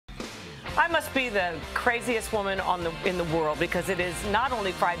I must be the craziest woman in the world because it is not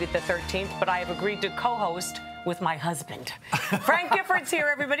only Friday the 13th, but I have agreed to co-host with my husband. Frank Gifford's here,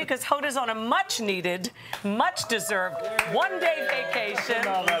 everybody, because Hoda's on a much-needed, much-deserved one-day vacation.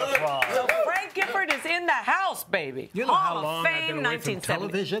 So Frank Gifford is in the house, baby. You know Hall how long of Fame, I've been away from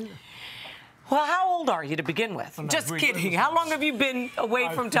television? Well, how old are you to begin with? Just kidding. How long have you been away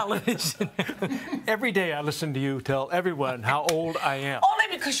from television? Every day I listen to you tell everyone how old I am.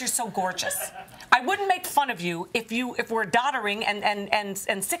 Only because you're so gorgeous. I wouldn't make fun of you if we're doddering and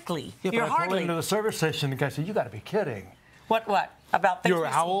sickly. Yeah, you're but I pull hardly. into the service station and the guy said, "You got to be kidding." What? About things? You're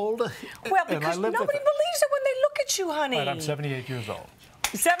how old? Well, because nobody believes it when they look at you, honey. But I'm 78 years old.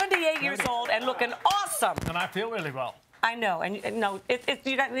 78 years old and looking awesome. And I feel really well. I know, and no,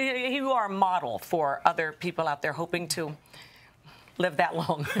 you are a model for other people out there hoping to live that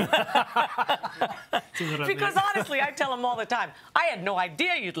long. Because honestly, I tell them all the time, I had no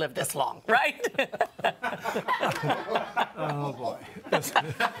idea you'd live this long, right? Oh boy, it's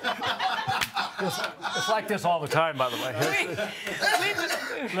like this all the time, by the way.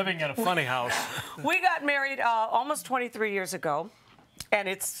 Living in a funny house. We got married almost 23 years ago, and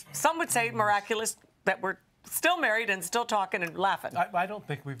it's, some would say, miraculous that we're still married and still talking and laughing. I don't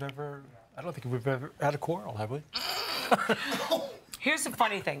think we've ever had a quarrel, have we? Here's the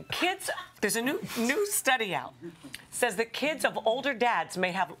funny thing. Kids, there's a new study out, says that kids of older dads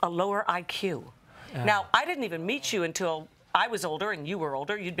may have a lower IQ. Now, I didn't even meet you until I was older and you were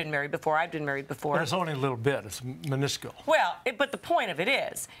older. You'd been married before, I'd been married before. But it's only a little bit. It's minuscule. Well, but the point of it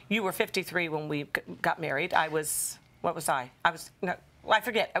is, you were 53 when we got married. I was, what was I? No, I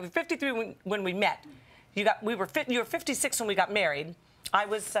forget. I was 53 when we met. You were 56 when we got married. I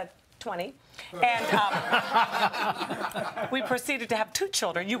was 20, and we proceeded to have 2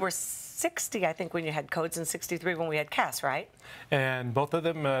 children. You were 60, I think, when you had Codes, and 63 when we had Cass, right? And both of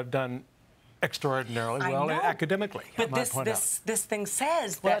them have done extraordinarily well academically. But this thing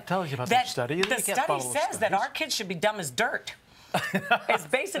says that. Well, that tells you about the study. The study says that our kids should be dumb as dirt. It's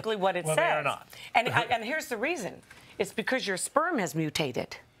basically what it says. Well, they are not. And here's the reason. It's because your sperm has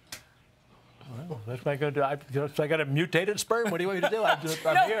mutated. Well, that's what I got to do. I got a mutated sperm. What do you want me to do?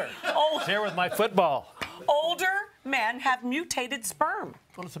 I'm here. Here with my football. Older men have mutated sperm.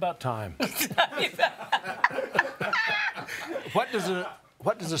 Well, it's about time. What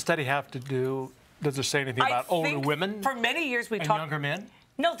does the study have to do? Does it say anything about older women? For many years we talked. talked. Younger men?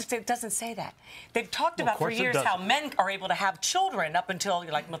 No, it doesn't say that. They've talked about for years how men are able to have children up until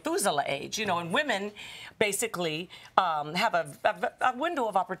like Methuselah age, you know, and women basically have a window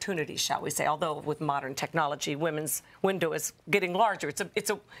of opportunity, shall we say? Although with modern technology, women's window is getting larger. It's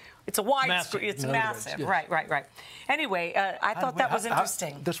a wide screen. It's massive. Yes. Right. Anyway, I thought that was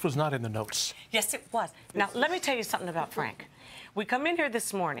interesting. This was not in the notes. Yes, it was. Now let me tell you something about Frank. We come in here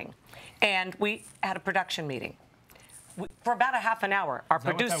this morning, and we had a production meeting. For about a half an hour, our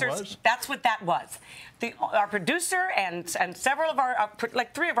producers. That's what that was. Our producer and several of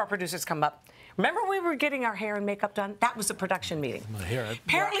like 3 of our producers come up. Remember we were getting our hair and makeup done? That was a production meeting. My hair.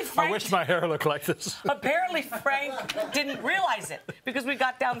 Apparently, Frank, I wish my hair looked like this. Apparently, Frank didn't realize it because we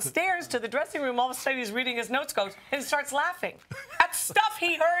got downstairs to the dressing room. All of a sudden, he's reading his notes, and he starts laughing at stuff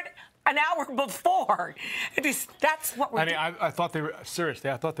he heard an hour before. That's what we're doing. I thought they were, seriously,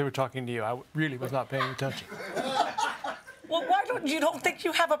 I thought they were talking to you. I really was not paying attention. Well, why don't think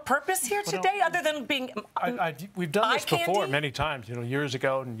you have a purpose here today other than being we've done this before many times, you know, years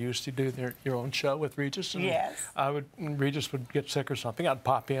ago, and you used to do your own show with Regis. And yes. Regis would get sick or something, I'd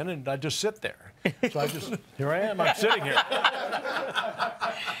pop in and I'd just sit there. So here I am, I'm sitting here.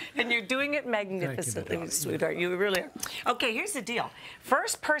 And you're doing it magnificently, sweetheart. You really are. Okay, here's the deal.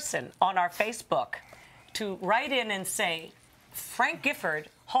 First person on our Facebook to write in and say, Frank Gifford,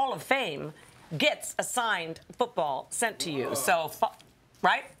 Hall of Fame, gets a signed football sent to you. So,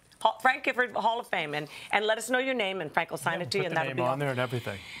 right? Frank Gifford, Hall of Fame, and let us know your name, and Frank will sign it to you, and that'll be on there and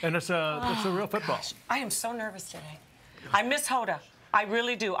everything. And it's a real football. Gosh, I am so nervous today. I miss Hoda. I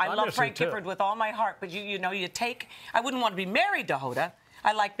really do. I love Frank Gifford with all my heart, but you know, I wouldn't want to be married to Hoda.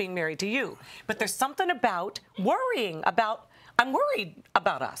 I like being married to you. But there's something about I'm worried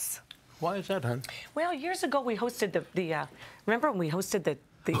about us. Why is that, hon? Well, years ago we hosted remember when we hosted the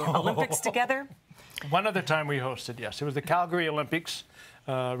Olympics together? One other time we hosted, yes. It was the Calgary Olympics.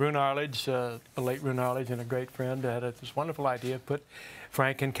 Rune Arledge, the late Rune Arledge, and a great friend, had this wonderful idea, put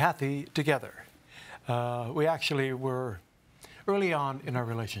Frank and Kathie together. We actually were early on in our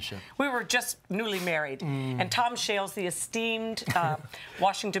relationship. We were just newly married. And Tom Shales, the esteemed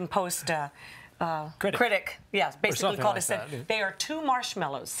Washington Post critic, yes, basically called us, said, they are 2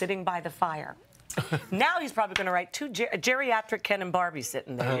 marshmallows sitting by the fire. Now he's probably going to write two geriatric Ken and Barbie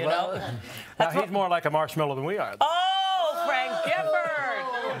sitting there, you know? Now he's more like a marshmallow than we are. Oh, Frank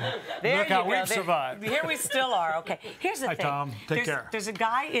Gifford! There Look you how go. we've survived. Here we still are. Okay, here's the Hi, thing. Tom. Take care. There's a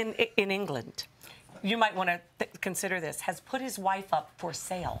guy in England, you might want to consider this, has put his wife up for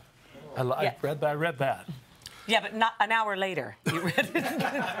sale. I read that. Yeah, but not an hour later. You read it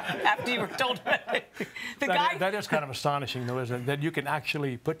after you were told. That is kind of astonishing, though, isn't it? That you can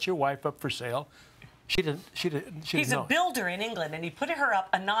actually put your wife up for sale. She didn't He's a know. builder in England, and he put her up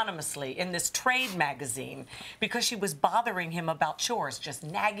anonymously in this trade magazine because she was bothering him about chores, just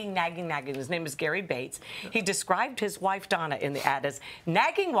nagging. His name is Gary Bates. He described his wife, Donna, in the ad as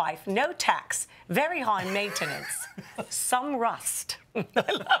nagging wife, no tax, very high maintenance, some rust. I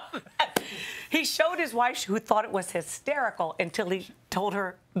love that. He showed his wife, who thought it was hysterical, until he told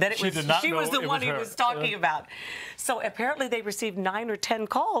her that she was the one he was talking about. So apparently they received 9 or 10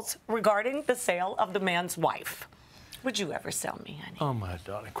 calls regarding the sale of the man's wife. Would you ever sell me, honey? Oh, my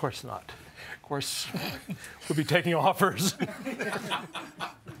darling, of course not. Of course, we'll be taking offers.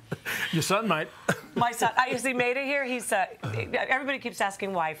 Your son might. My son, is he made it here? He's. Everybody keeps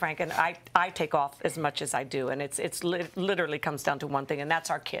asking why, Frank, and I take off as much as I do, and it literally comes down to one thing, and that's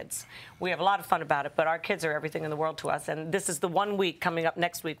our kids. We have a lot of fun about it, but our kids are everything in the world to us, and this is the 1 week coming up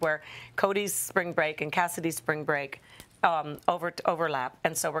next week where Cody's spring break and Cassidy's spring break overlap,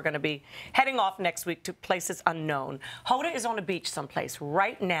 and so we're going to be heading off next week to places unknown. Hoda is on a beach someplace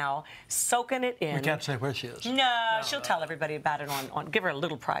right now, soaking it in. We can't say where she is. No, she'll tell everybody about it give her a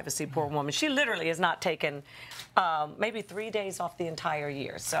little privacy, poor woman. She literally has not taken maybe 3 days off the entire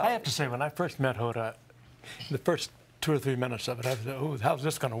year. So I have to say, when I first met Hoda, the first 2 or 3 minutes of it, I thought, oh, how's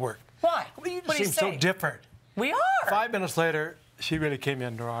this going to work? Why? Well, you seem so different. We are. 5 minutes later, she really came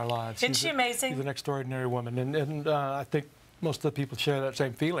into our lives. Isn't she amazing? She's an extraordinary woman, and I think most of the people share that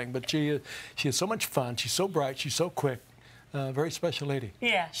same feeling. But she is so much fun. She's so bright. She's so quick. Very special lady.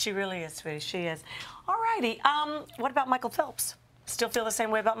 Yeah, she really is, sweetie. She is. All righty. What about Michael Phelps? Still feel the same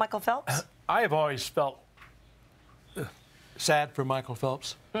way about Michael Phelps? I have always felt sad for Michael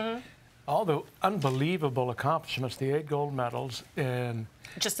Phelps. Mm-hmm. All the unbelievable accomplishments, the 8 gold medals, and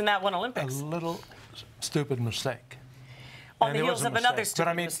just in that one Olympics. A little stupid mistake. On the heels of another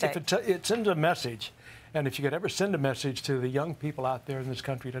stupid mistake. But I mean, if it sends a message, and if you could ever send a message to the young people out there in this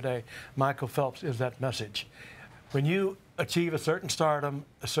country today, Michael Phelps is that message. When you achieve a certain stardom,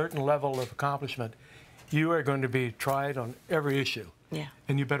 a certain level of accomplishment, you are going to be tried on every issue. Yeah.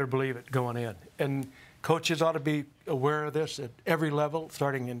 And you better believe it going in. And coaches ought to be aware of this at every level,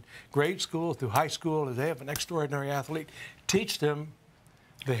 starting in grade school through high school. If they have an extraordinary athlete, teach them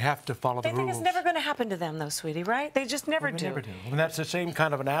they have to follow the rules. They think it's never going to happen to them, though, sweetie, right? They just never do. Never do. And that's the same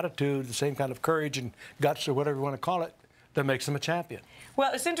kind of an attitude, the same kind of courage and guts, or whatever you want to call it, that makes them a champion.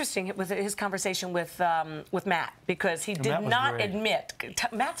 Well, it's interesting with his conversation with Matt, because he did not admit.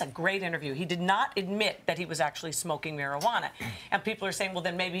 Matt's a great interview. He did not admit that he was actually smoking marijuana, and people are saying, well,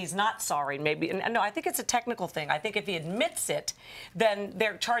 then maybe he's not sorry. Maybe, and no, I think it's a technical thing. I think if he admits it, then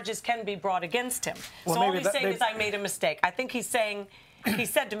their charges can be brought against him. Well, so all he's saying is, I made a mistake. I think he's saying. He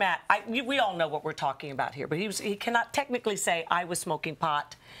said to Matt, we all know what we're talking about here, but he cannot technically say, I was smoking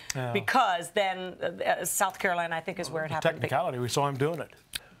pot, because then South Carolina, I think, is where it happened. Technicality, we saw him doing it.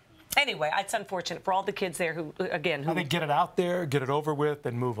 Anyway, it's unfortunate for all the kids there who, again, I think get it out there, get it over with,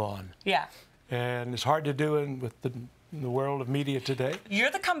 and move on. Yeah. And it's hard to do in the world of media today.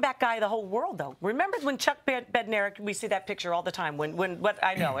 You're the comeback guy of the whole world, though. Remember when Chuck Bednarik, we see that picture all the time, what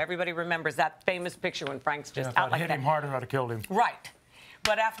I know, everybody remembers that famous picture when Frank's just out like that. If I'd hit him harder, I'd have killed him. Right.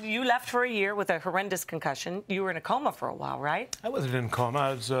 But after you left for a year with a horrendous concussion, you were in a coma for a while, right? I wasn't in a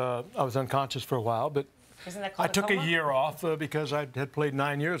coma. I was unconscious for a while, but Isn't that called I took a year off because I had played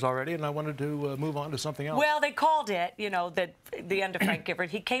 9 years already, and I wanted to move on to something else. Well, they called it, the end of Frank Gifford.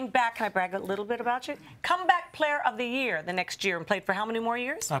 He came back. Can I brag a little bit about you? Comeback Player of the Year the next year, and played for how many more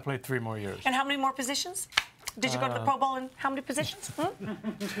years? I played 3 more years. And how many more positions? Did you go to the Pro Bowl in how many positions?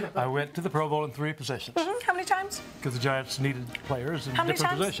 I went to the Pro Bowl in 3 positions. How many times? Because the Giants needed players in different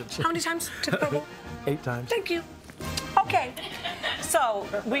positions. How many times to the Pro Bowl? 8 times. Thank you. Okay. So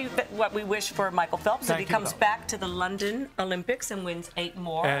what we wish for Michael Phelps is that he comes back to the London Olympics and wins 8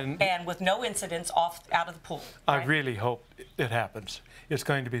 more, and with no incidents out of the pool. Right? I really hope it happens. It's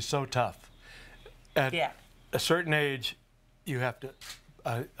going to be so tough. At a certain age, you have to.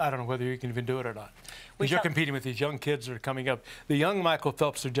 I don't know whether you can even do it or not. Because you're competing with these young kids that are coming up. The young Michael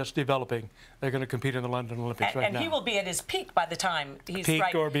Phelps are just developing. They're going to compete in the London Olympics right now. And he will be at his peak by the time he's peak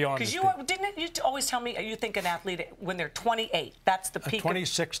or beyond. Because you always tell me you think an athlete when they're 28, that's the peak.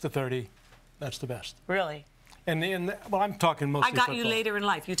 26 to 30, that's the best. Really? And well, I'm talking mostly I got football. you later in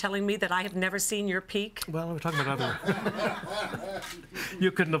life. You telling me that I have never seen your peak? Well, we're talking about other.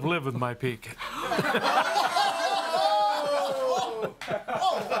 You couldn't have lived with my peak.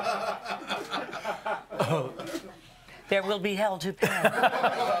 There will be hell to pay.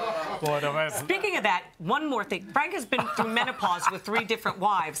 Boy, Speaking of that, one more thing. Frank has been through menopause with 3 different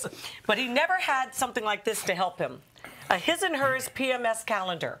wives, but he never had something like this to help him. A his and hers PMS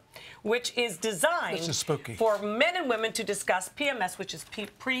calendar, which is designed for men and women to discuss PMS, which is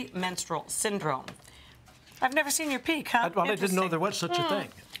premenstrual syndrome. I've never seen your peak, huh? Well, I didn't know there was such a thing.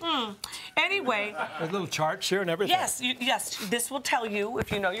 Anyway. There's little charts here and everything. Yes, this will tell you,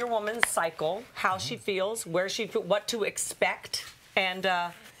 if you know your woman's cycle, how she feels, what to expect. And,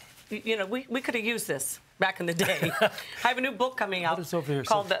 you know, we could have used this back in the day. I have a new book coming out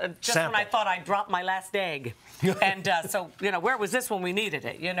called Just When I Thought I'd Dropped My Last Egg. And so, you know, where was this when we needed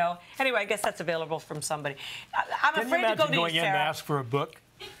it, you know? Anyway, I guess that's available from somebody. I'm afraid to go to you, going in and ask for a book?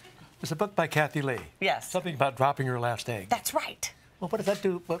 It's a book by Kathie Lee. Yes. Something about dropping your last egg. That's right. Well, what does that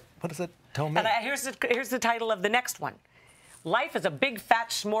do? What does that tell me? And here's the title of the next one. Life is a big fat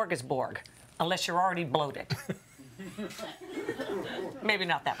smorgasbord, unless you're already bloated. Maybe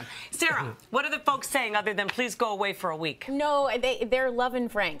not that one. Sarah, what are the folks saying other than please go away for a week? No, they're loving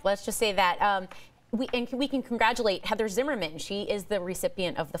Frank. Let's just say that. We can congratulate Heather Zimmerman. She is the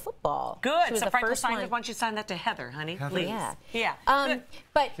recipient of the football. Good. She was so the Frank will first sign one. it. Why don't you sign that to Heather, honey? Heather? Please. Yeah.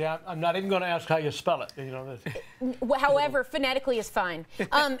 But yeah, I'm not even going to ask how you spell it. You know. However, phonetically is fine.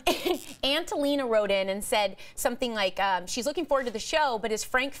 Angelina wrote in and said something like, she's looking forward to the show, but is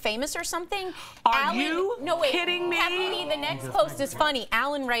Frank famous or something? Are you kidding me? Kathie, the next post is funny.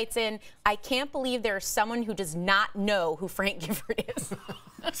 Alan writes in, I can't believe there's someone who does not know who Frank Gifford is.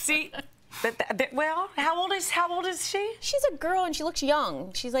 See. Well, how old is she? She's a girl and she looks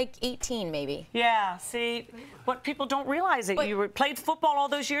young. She's like 18 maybe. Yeah, see, what people don't realize is you played football all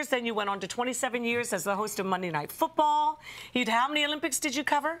those years, then you went on to 27 years as the host of Monday Night Football. How many Olympics did you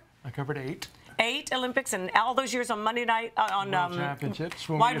cover? I covered 8. 8 Olympics and all those years on Monday Night on Championships,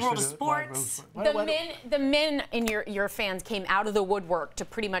 Wide World of Sports. The men in your fans came out of the woodwork to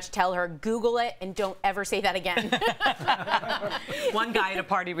pretty much tell her, Google it and don't ever say that again. One guy at a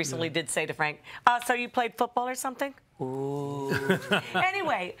party recently did say to Frank, so you played football or something? Ooh.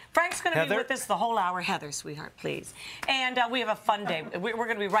 Anyway, Frank's going to be with us the whole hour. Heather, sweetheart, please. And we have a fun day. We're going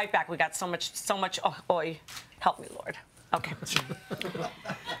to be right back. We got so much. Oh, boy. Help me, Lord. Okay.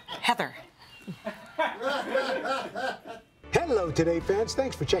 Heather. Hello, Today fans.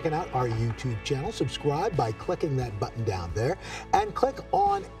 Thanks for checking out our YouTube channel. Subscribe by clicking that button down there and click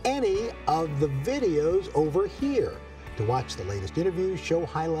on any of the videos over here to watch the latest interviews, show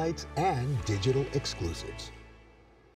highlights, and digital exclusives.